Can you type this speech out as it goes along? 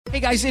Hey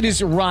guys, it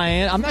is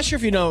Ryan. I'm not sure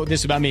if you know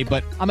this about me,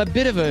 but I'm a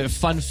bit of a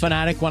fun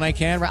fanatic when I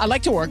can. I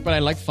like to work, but I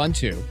like fun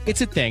too. It's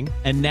a thing.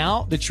 And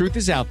now the truth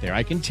is out there.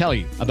 I can tell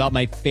you about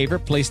my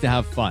favorite place to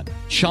have fun.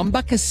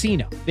 Chumba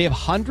Casino. They have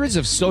hundreds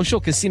of social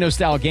casino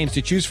style games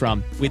to choose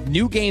from with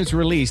new games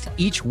released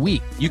each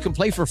week. You can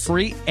play for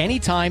free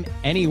anytime,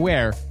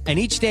 anywhere. And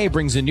each day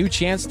brings a new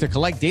chance to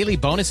collect daily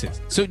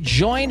bonuses. So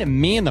join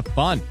me in the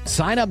fun.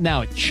 Sign up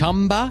now at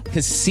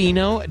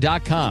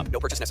ChumbaCasino.com. No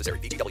purchase necessary.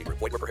 VGW.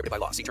 Void where prohibited by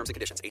law. See terms and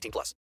conditions.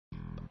 18+.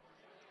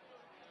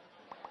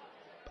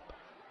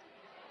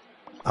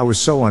 I was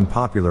so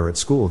unpopular at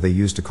school they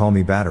used to call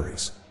me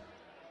batteries.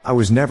 I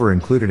was never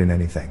included in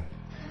anything.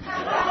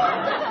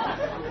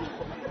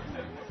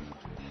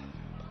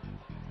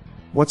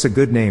 What's a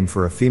good name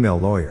for a female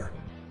lawyer?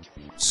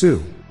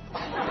 Sue.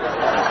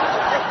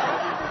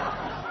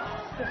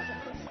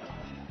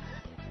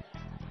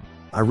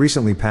 I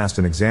recently passed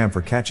an exam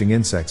for catching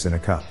insects in a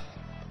cup.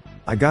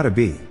 I got a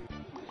B.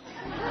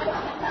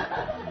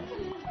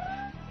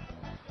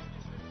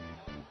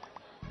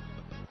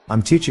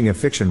 I'm teaching a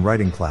fiction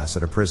writing class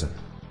at a prison.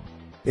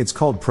 It's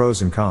called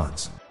Pros and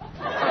Cons.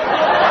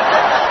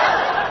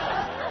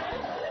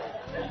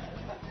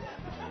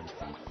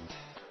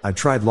 I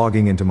tried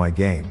logging into my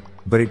game,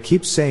 but it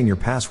keeps saying your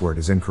password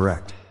is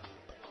incorrect.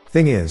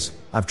 Thing is,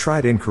 I've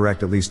tried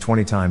incorrect at least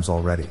 20 times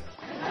already.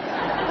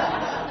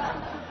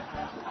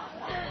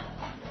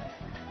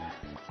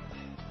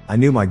 I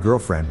knew my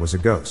girlfriend was a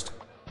ghost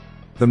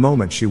the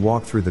moment she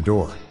walked through the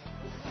door.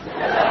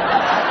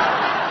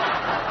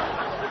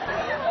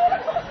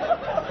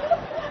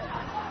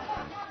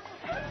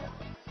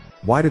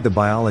 Why did the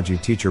biology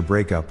teacher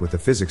break up with the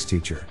physics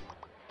teacher?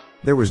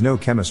 There was no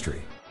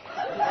chemistry.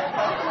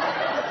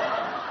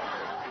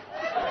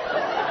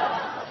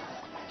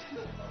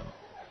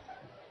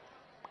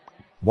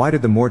 Why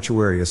did the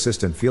mortuary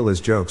assistant feel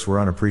his jokes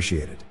were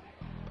unappreciated?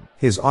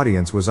 His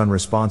audience was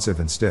unresponsive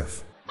and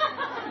stiff.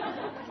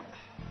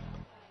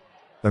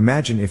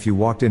 Imagine if you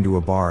walked into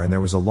a bar and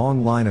there was a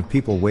long line of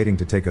people waiting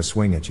to take a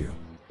swing at you.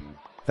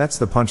 That's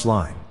the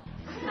punchline.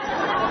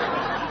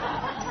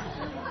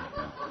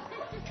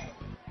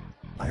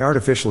 I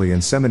artificially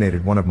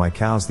inseminated one of my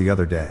cows the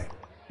other day.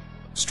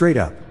 Straight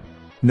up.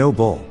 No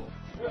bull.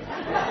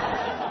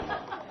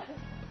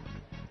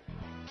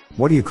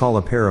 What do you call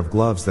a pair of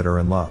gloves that are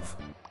in love?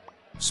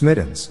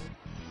 Smittens.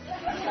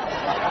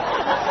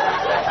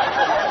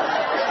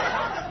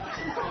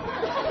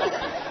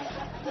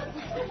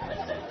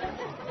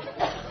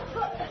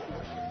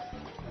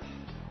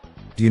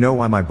 Do you know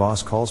why my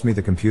boss calls me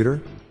the computer?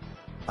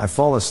 I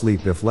fall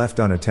asleep if left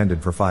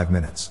unattended for 5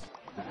 minutes.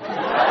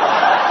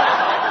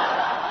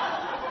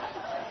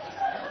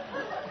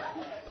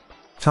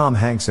 Tom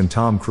Hanks and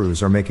Tom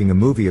Cruise are making a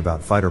movie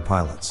about fighter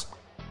pilots.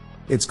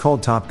 It's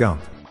called Top Gun.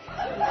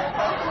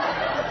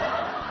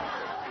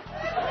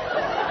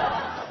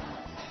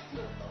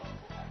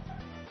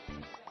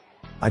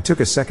 I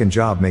took a second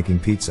job making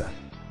pizza.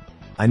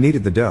 I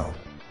needed the dough.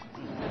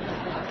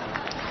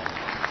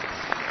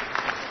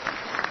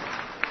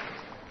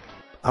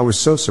 I was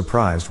so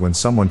surprised when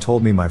someone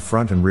told me my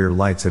front and rear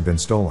lights had been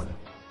stolen.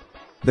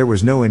 There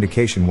was no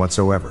indication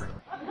whatsoever.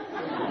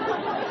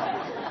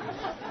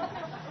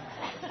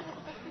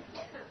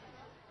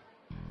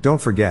 Don't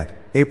forget,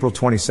 April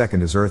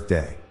 22nd is Earth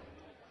Day.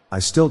 I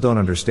still don't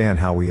understand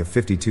how we have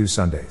 52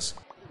 Sundays.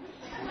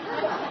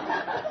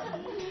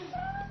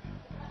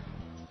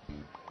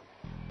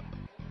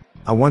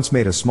 I once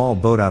made a small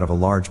boat out of a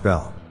large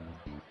bell.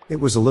 It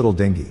was a little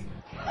dinghy.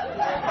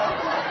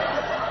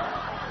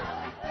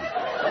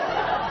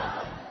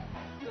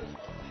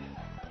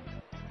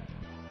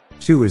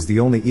 Two is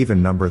the only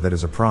even number that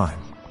is a prime,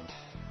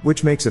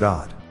 which makes it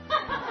odd.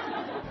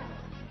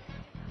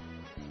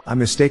 I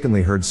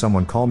mistakenly heard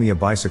someone call me a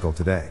bicycle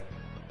today.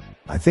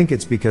 I think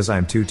it's because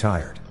I'm too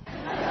tired.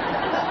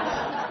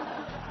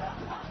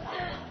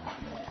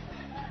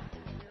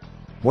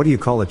 What do you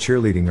call a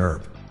cheerleading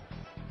herb?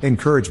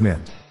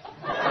 Encouragement.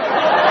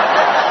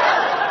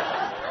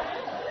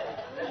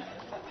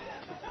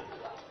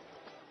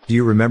 Do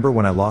you remember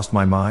when I lost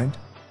my mind?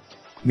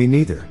 Me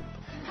neither.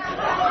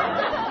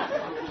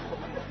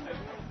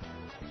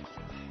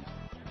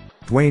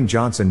 Dwayne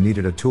Johnson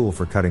needed a tool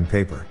for cutting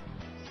paper.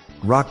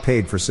 Rock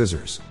paid for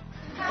scissors.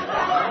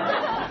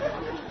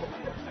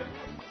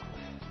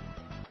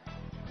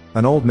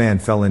 An old man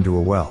fell into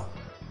a well.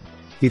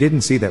 He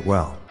didn't see that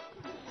well.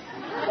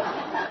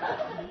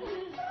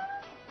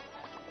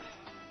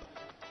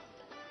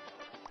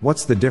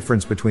 What's the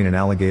difference between an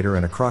alligator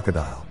and a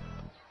crocodile?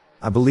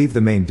 I believe the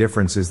main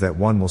difference is that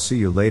one will see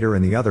you later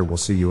and the other will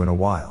see you in a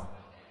while.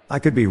 I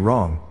could be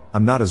wrong,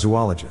 I'm not a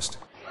zoologist.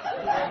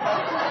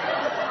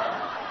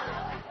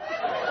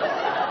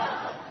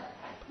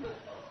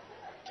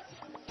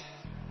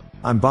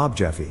 I'm Bob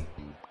Jeffy.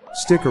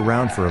 Stick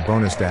around for a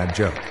bonus dad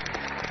joke.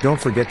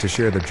 Don't forget to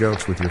share the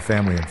jokes with your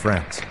family and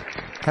friends.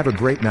 Have a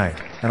great night,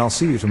 and I'll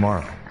see you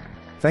tomorrow.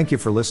 Thank you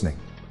for listening.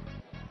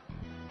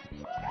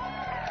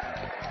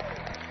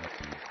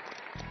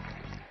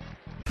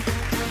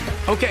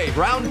 Okay,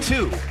 round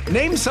two.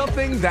 Name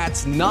something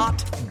that's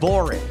not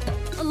boring.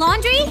 A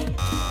laundry?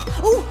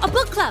 Ooh, a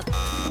book club.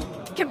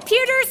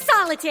 Computer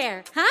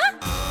solitaire, huh?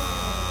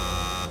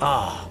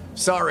 Ah,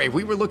 sorry,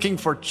 we were looking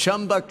for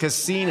Chumba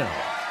Casino.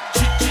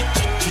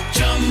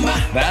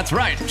 That's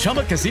right,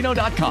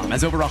 ChumbaCasino.com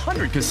has over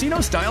 100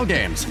 casino-style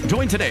games.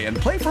 Join today and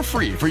play for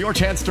free for your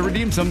chance to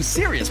redeem some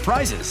serious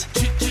prizes.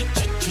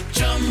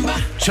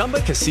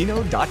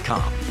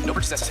 ChumbaCasino.com. No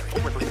purchase necessary.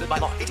 Void where prohibited by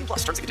law. 18 plus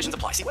terms and conditions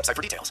apply. See website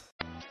for details.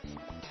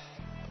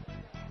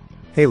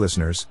 Hey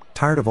listeners,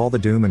 tired of all the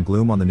doom and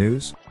gloom on the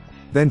news?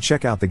 Then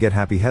check out the Get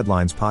Happy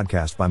Headlines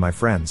podcast by my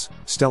friends,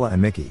 Stella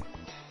and Mickey.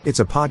 It's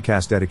a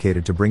podcast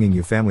dedicated to bringing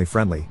you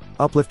family-friendly,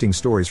 uplifting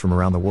stories from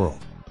around the world.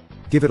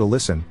 Give it a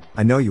listen,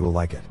 I know you will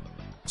like it.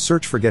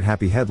 Search for Get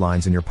Happy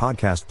Headlines in your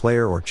podcast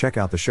player or check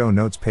out the show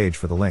notes page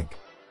for the link.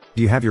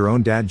 Do you have your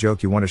own dad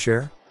joke you want to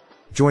share?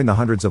 Join the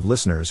hundreds of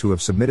listeners who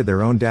have submitted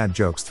their own dad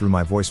jokes through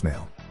my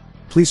voicemail.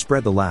 Please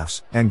spread the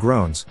laughs and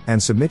groans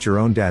and submit your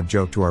own dad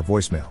joke to our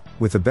voicemail,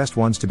 with the best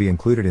ones to be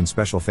included in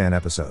special fan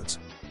episodes.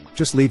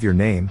 Just leave your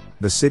name,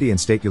 the city and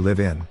state you live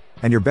in,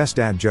 and your best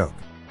dad joke.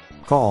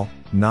 Call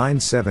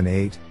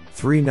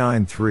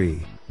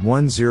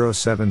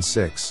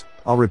 978-393-1076.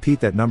 I'll repeat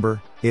that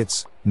number,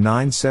 it's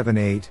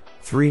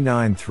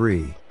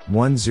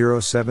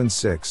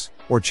 978-393-1076,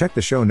 or check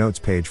the show notes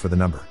page for the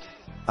number.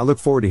 I look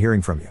forward to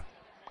hearing from you.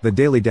 The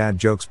Daily Dad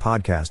Jokes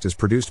podcast is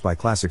produced by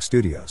Classic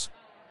Studios.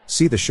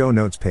 See the show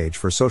notes page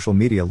for social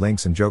media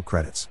links and joke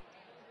credits.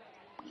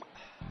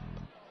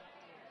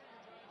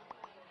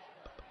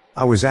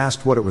 I was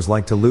asked what it was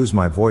like to lose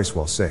my voice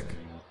while sick.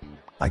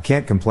 I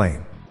can't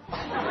complain.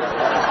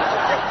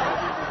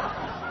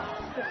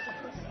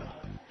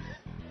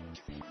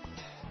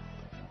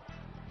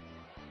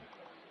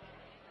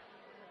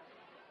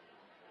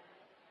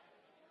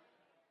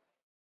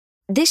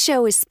 This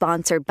show is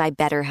sponsored by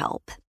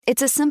BetterHelp.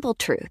 It's a simple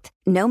truth.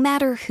 No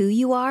matter who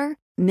you are,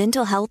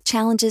 mental health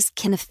challenges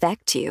can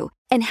affect you,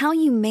 and how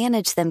you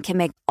manage them can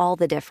make all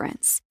the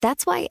difference.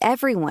 That's why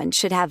everyone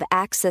should have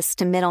access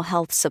to mental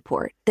health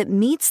support that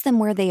meets them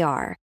where they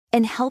are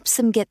and helps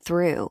them get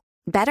through.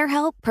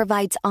 BetterHelp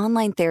provides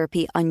online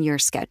therapy on your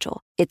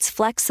schedule. It's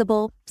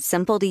flexible,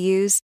 simple to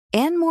use,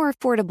 and more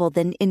affordable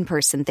than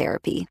in-person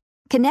therapy.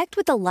 Connect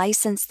with a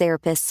licensed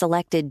therapist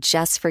selected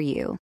just for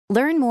you.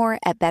 Learn more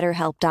at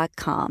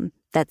BetterHelp.com.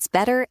 That's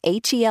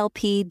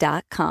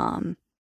BetterHelp.com.